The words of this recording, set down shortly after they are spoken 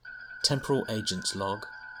Temporal Agents Log,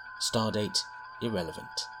 Stardate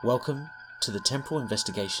Irrelevant. Welcome to the Temporal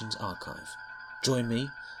Investigations Archive. Join me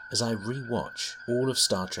as I re-watch all of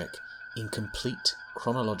Star Trek in complete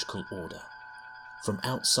chronological order, from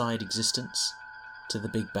outside existence to the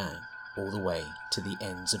Big Bang, all the way to the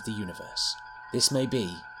ends of the universe. This may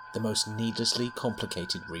be the most needlessly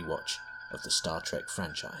complicated rewatch of the Star Trek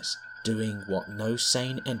franchise, doing what no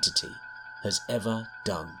sane entity has ever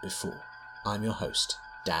done before. I'm your host,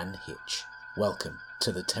 Dan Hitch. Welcome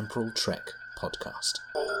to the Temporal Trek Podcast.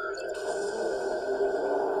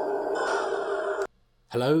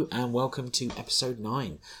 Hello and welcome to episode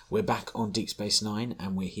 9. We're back on Deep Space Nine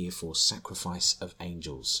and we're here for Sacrifice of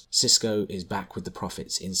Angels. Sisko is back with the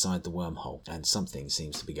Prophets inside the wormhole and something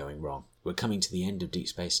seems to be going wrong. We're coming to the end of Deep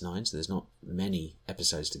Space Nine, so there's not many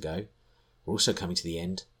episodes to go. We're also coming to the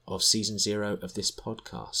end of Season 0 of this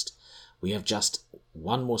podcast. We have just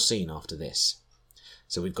one more scene after this.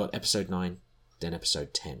 So we've got episode 9, then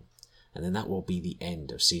episode 10. And then that will be the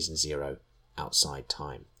end of Season 0, Outside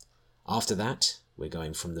Time. After that, we're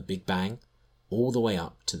going from the Big Bang all the way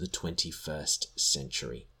up to the 21st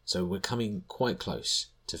century. So we're coming quite close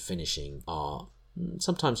to finishing our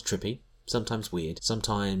sometimes trippy, sometimes weird,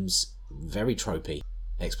 sometimes very tropey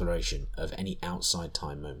exploration of any outside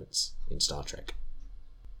time moments in Star Trek.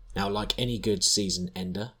 Now, like any good season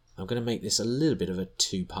ender, I'm going to make this a little bit of a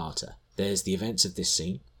two-parter. There's the events of this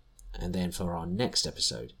scene, and then for our next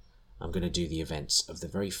episode, I'm going to do the events of the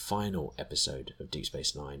very final episode of Deep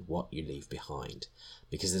Space Nine, What You Leave Behind,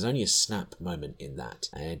 because there's only a snap moment in that,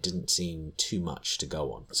 and it didn't seem too much to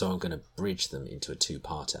go on. So I'm going to bridge them into a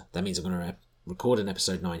two-parter. That means I'm going to record an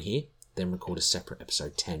episode 9 here, then record a separate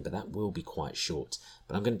episode 10, but that will be quite short.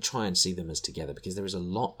 But I'm going to try and see them as together, because there is a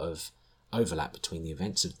lot of overlap between the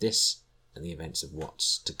events of this and the events of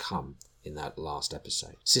what's to come in that last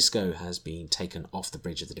episode. Sisko has been taken off the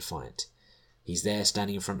bridge of the Defiant. He's there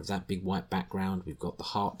standing in front of that big white background. We've got the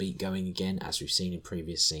heartbeat going again, as we've seen in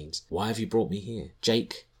previous scenes. Why have you brought me here?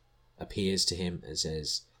 Jake appears to him and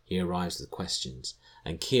says he arrives with questions.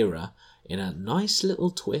 And Kira, in a nice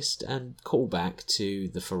little twist and callback to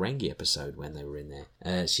the Ferengi episode when they were in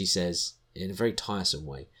there, she says, in a very tiresome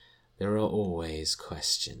way, there are always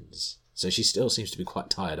questions. So she still seems to be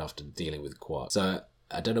quite tired after dealing with Quark. So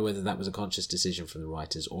I don't know whether that was a conscious decision from the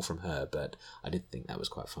writers or from her, but I did think that was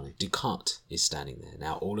quite funny. Dukat is standing there.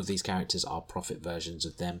 Now, all of these characters are Prophet versions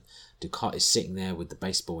of them. Dukat is sitting there with the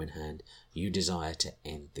baseball in hand. You desire to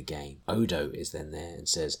end the game. Odo is then there and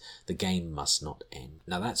says, the game must not end.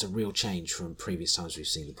 Now, that's a real change from previous times we've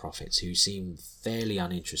seen the Prophets, who seem fairly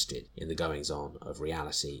uninterested in the goings-on of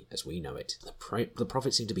reality as we know it. The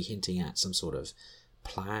Prophets seem to be hinting at some sort of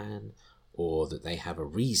plan, or that they have a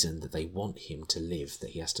reason that they want him to live,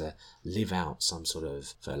 that he has to live out some sort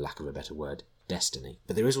of, for lack of a better word, destiny.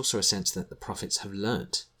 But there is also a sense that the Prophets have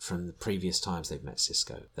learnt from the previous times they've met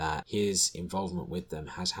Sisko, that his involvement with them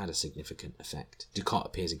has had a significant effect. Dukat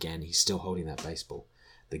appears again, he's still holding that baseball.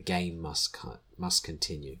 The game must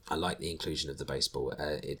continue. I like the inclusion of the baseball.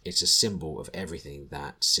 It's a symbol of everything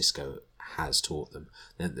that Sisko has taught them.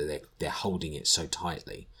 They're holding it so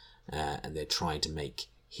tightly, and they're trying to make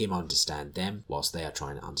him understand them whilst they are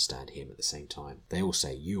trying to understand him at the same time. They all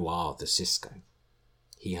say, you are the Sisko.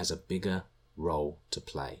 He has a bigger role to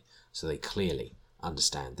play, so they clearly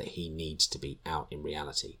understand that he needs to be out in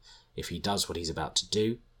reality. If he does what he's about to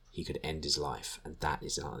do, he could end his life, and that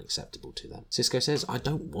is unacceptable to them. Sisko says, I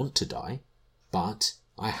don't want to die, but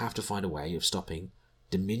I have to find a way of stopping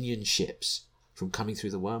Dominion ships from coming through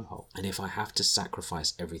the wormhole. And if I have to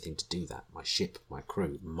sacrifice everything to do that, my ship, my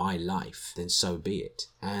crew, my life, then so be it.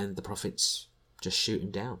 And the Prophets just shoot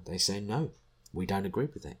him down. They say, no, we don't agree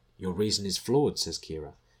with it. Your reason is flawed, says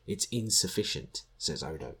Kira. It's insufficient, says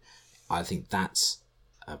Odo. I think that's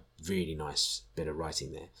a really nice bit of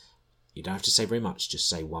writing there. You don't have to say very much, just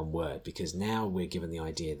say one word, because now we're given the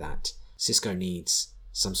idea that Sisko needs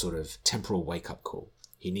some sort of temporal wake-up call.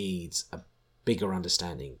 He needs a bigger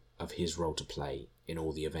understanding of his role to play in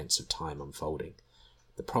all the events of time unfolding.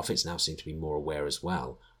 The Prophets now seem to be more aware as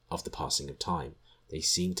well of the passing of time. They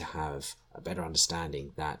seem to have a better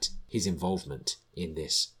understanding that his involvement in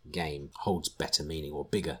this game holds better meaning or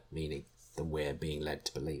bigger meaning than we're being led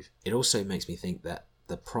to believe. It also makes me think that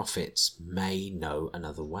the Prophets may know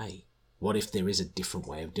another way. What if there is a different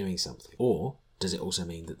way of doing something? Or does it also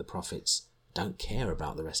mean that the Prophets don't care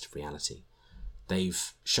about the rest of reality?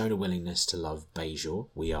 They've shown a willingness to love Bajor.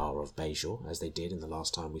 We are of Bajor, as they did in the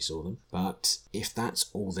last time we saw them. But if that's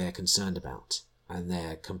all they're concerned about, and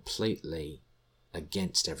they're completely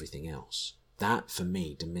against everything else, that for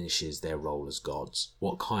me diminishes their role as gods.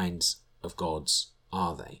 What kinds of gods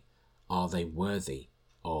are they? Are they worthy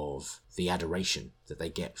of the adoration that they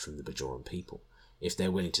get from the Bajoran people if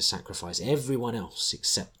they're willing to sacrifice everyone else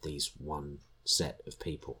except these one set of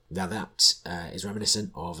people. Now that is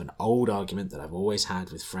reminiscent of an old argument that I've always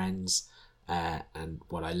had with friends, and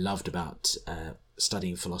what I loved about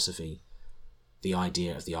studying philosophy, the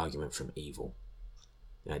idea of the argument from evil.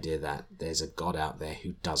 The idea that there's a God out there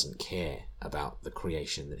who doesn't care about the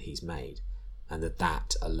creation that he's made, and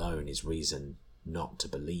that alone is reason not to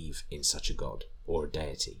believe in such a God or a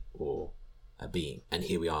deity or a being. And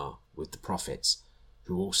here we are with the prophets,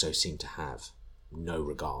 who also seem to have no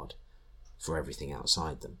regard for everything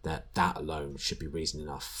outside them. That alone should be reason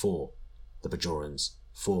enough for the Bajorans,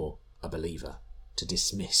 for a believer, to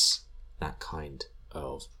dismiss that kind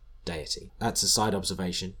of deity. That's a side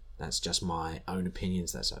observation. That's just my own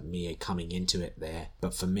opinions. That's me coming into it there.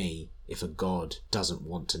 But for me, if a God doesn't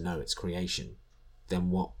want to know its creation, then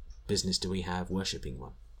what business do we have worshipping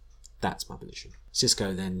one? That's my position.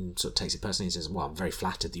 Sisko then sort of takes it personally and says, well, I'm very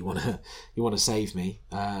flattered that you want to save me,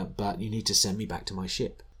 but you need to send me back to my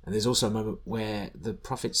ship. And there's also a moment where the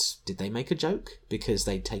prophets, did they make a joke? Because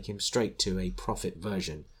they take him straight to a prophet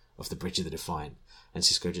version of the Bridge of the Defiant. And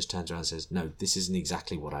Sisko just turns around and says, no, this isn't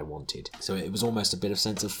exactly what I wanted. So it was almost a bit of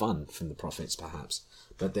sense of fun from the prophets, perhaps.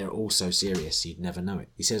 But they're all so serious, you'd never know it.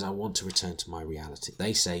 He says, I want to return to my reality.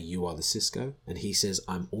 They say, you are the Sisko. And he says,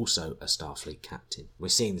 I'm also a Starfleet captain. We're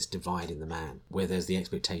seeing this divide in the man, where there's the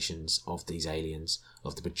expectations of these aliens,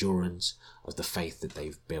 of the Bajorans, of the faith that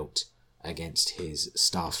they've built against his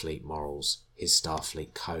Starfleet morals, his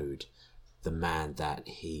Starfleet code, the man that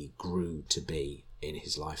he grew to be in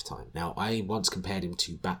his lifetime. Now, I once compared him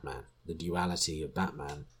to Batman. The duality of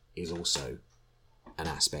Batman is also an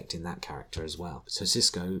aspect in that character as well. So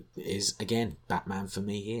Sisko is, again, Batman for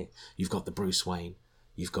me here. You've got the Bruce Wayne,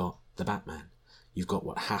 you've got the Batman, you've got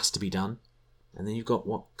what has to be done, and then you've got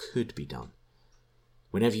what could be done.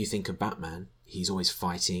 Whenever you think of Batman, he's always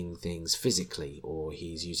fighting things physically, or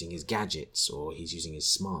he's using his gadgets, or he's using his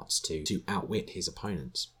smarts to outwit his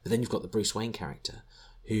opponents. But then you've got the Bruce Wayne character,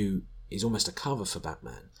 who is almost a cover for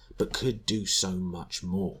Batman, but could do so much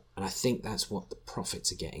more. And I think that's what the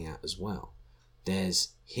prophets are getting at as well. There's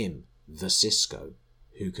him, the Sisko,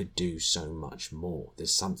 who could do so much more.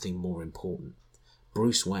 There's something more important.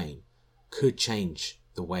 Bruce Wayne could change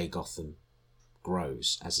the way Gotham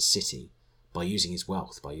grows as a city by using his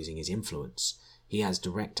wealth, by using his influence. He has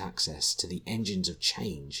direct access to the engines of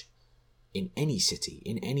change in any city,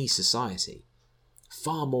 in any society,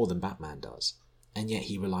 far more than Batman does. And yet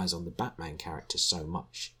he relies on the Batman character so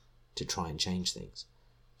much to try and change things.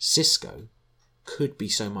 Sisko could be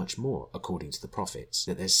so much more, according to the prophets,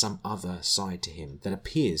 that there's some other side to him that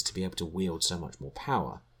appears to be able to wield so much more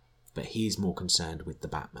power, but he's more concerned with the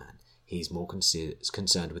Batman. He's more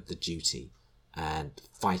concerned with the duty and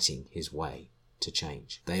fighting his way to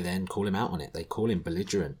change. They then call him out on it. They call him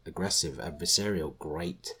belligerent, aggressive, adversarial.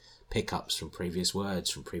 Great pickups from previous words,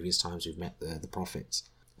 from previous times we've met the prophets.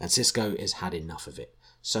 And Sisko has had enough of it.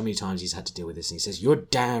 So many times he's had to deal with this, and he says, you're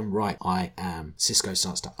damn right I am. Sisko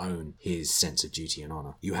starts to own his sense of duty and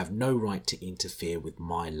honour. You have no right to interfere with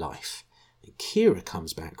my life. And Kira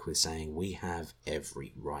comes back with saying, we have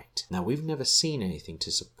every right. Now, we've never seen anything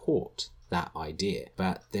to support that idea,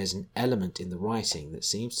 but there's an element in the writing that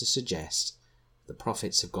seems to suggest the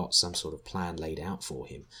prophets have got some sort of plan laid out for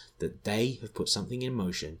him, that they have put something in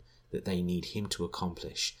motion that they need him to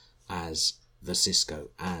accomplish as the Sisko,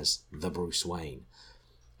 as the Bruce Wayne,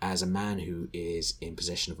 as a man who is in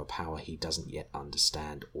possession of a power he doesn't yet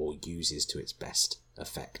understand or uses to its best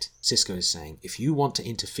effect. Sisko is saying, if you want to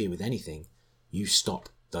interfere with anything, you stop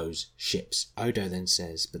those ships. Odo then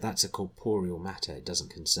says, but that's a corporeal matter, it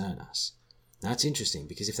doesn't concern us. Now that's interesting,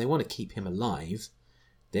 because if they want to keep him alive,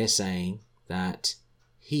 they're saying that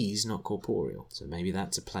he's not corporeal. So maybe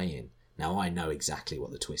that's a play in. Now I know exactly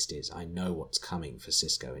what the twist is. I know what's coming for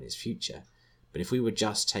Sisko in his future. But if we were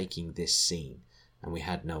just taking this scene and we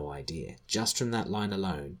had no idea, just from that line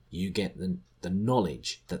alone, you get the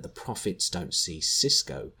knowledge that the prophets don't see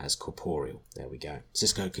Sisko as corporeal. There we go.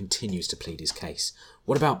 Sisko continues to plead his case.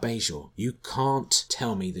 What about Bajor? You can't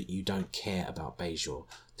tell me that you don't care about Bajor,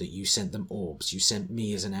 that you sent them orbs, you sent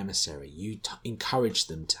me as an emissary, you encouraged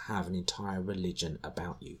them to have an entire religion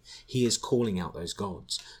about you. He is calling out those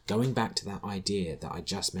gods. Going back to that idea that I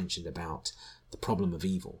just mentioned about the problem of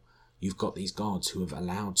evil, you've got these gods who have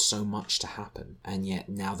allowed so much to happen, and yet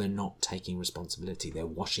now they're not taking responsibility. They're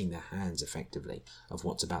washing their hands effectively of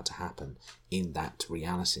what's about to happen in that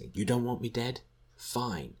reality. You don't want me dead?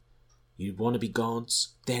 Fine. You want to be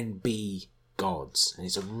gods? Then be gods. And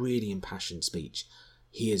it's a really impassioned speech.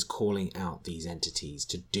 he is calling out these entities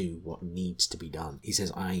to do what needs to be done. He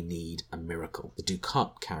says, I need a miracle. The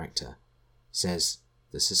Dukat character says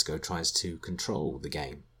that Sisko tries to control the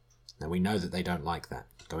game. Now we know that they don't like that.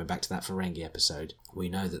 Going back to that Ferengi episode, we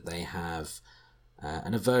know that they have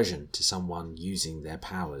an aversion to someone using their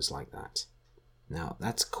powers like that. Now,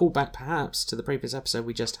 that's a callback perhaps to the previous episode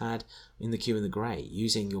we just had in The Q and the Grey,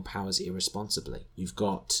 using your powers irresponsibly. You've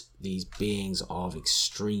got these beings of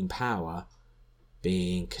extreme power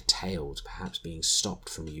being curtailed, perhaps being stopped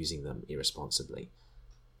from using them irresponsibly.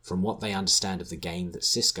 From what they understand of the game that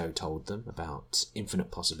Sisko told them about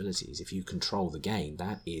infinite possibilities, if you control the game,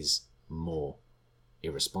 that is more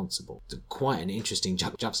irresponsible. It's quite an interesting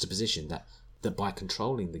juxtaposition that by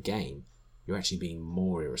controlling the game, you're actually being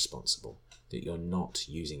more irresponsible, that you're not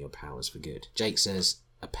using your powers for good. Jake says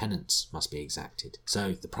a penance must be exacted.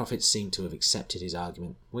 So the prophets seem to have accepted his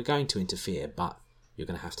argument. We're going to interfere, but you're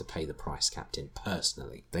going to have to pay the price, Captain,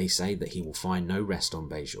 personally. They say that he will find no rest on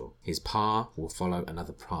Bajor. His pa will follow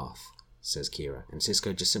another path, says Kira. And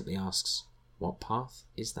Sisko just simply asks, what path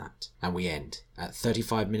is that? And we end at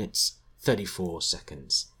 35 minutes, 34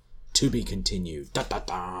 seconds. To be continued. Da, da,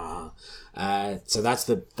 da. So that's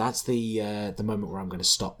the moment where I'm going to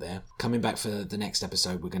stop there. Coming back for the next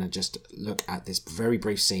episode, we're going to just look at this very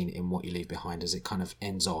brief scene in What You Leave Behind as it kind of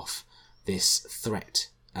ends off this threat,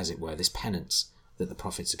 as it were, this penance that the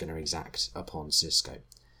prophets are going to exact upon Sisko.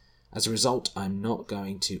 As a result, I'm not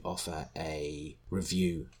going to offer a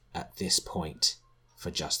review at this point for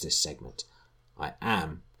just this segment. I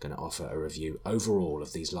am going to offer a review overall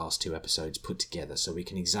of these last two episodes put together so we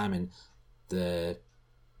can examine the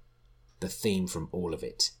theme from all of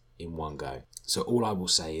it in one go. So all I will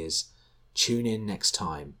say is tune in next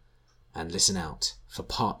time and listen out for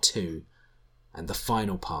part 2 and the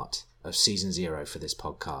final part of season 0 for this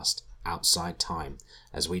podcast, Outside Time,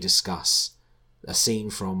 as we discuss a scene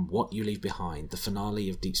from What You Leave Behind, the finale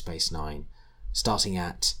of Deep Space Nine, starting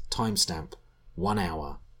at timestamp 1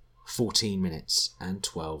 hour 14 minutes and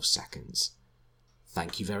 12 seconds.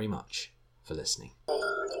 Thank you very much for listening.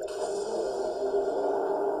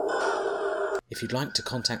 If you'd like to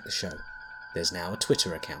contact the show, there's now a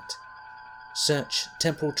Twitter account. Search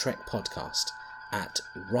Temporal Trek Podcast at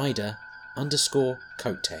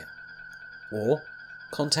rider_coattail, or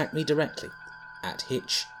contact me directly at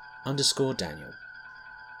hitch_Daniel.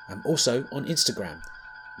 I'm also on Instagram,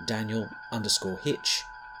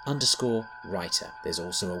 Daniel_Hitch_writer. There's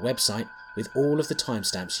also a website with all of the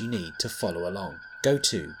timestamps you need to follow along. Go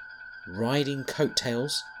to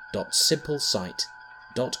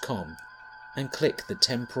ridingcoattails.simplesite.com and click the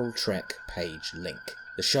Temporal Trek page link.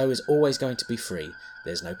 The show is always going to be free,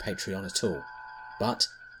 there's no Patreon at all. But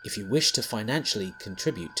if you wish to financially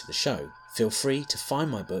contribute to the show, feel free to find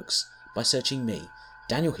my books by searching me,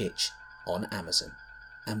 Daniel Hitch, on Amazon.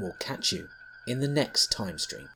 And we'll catch you in the next time stream.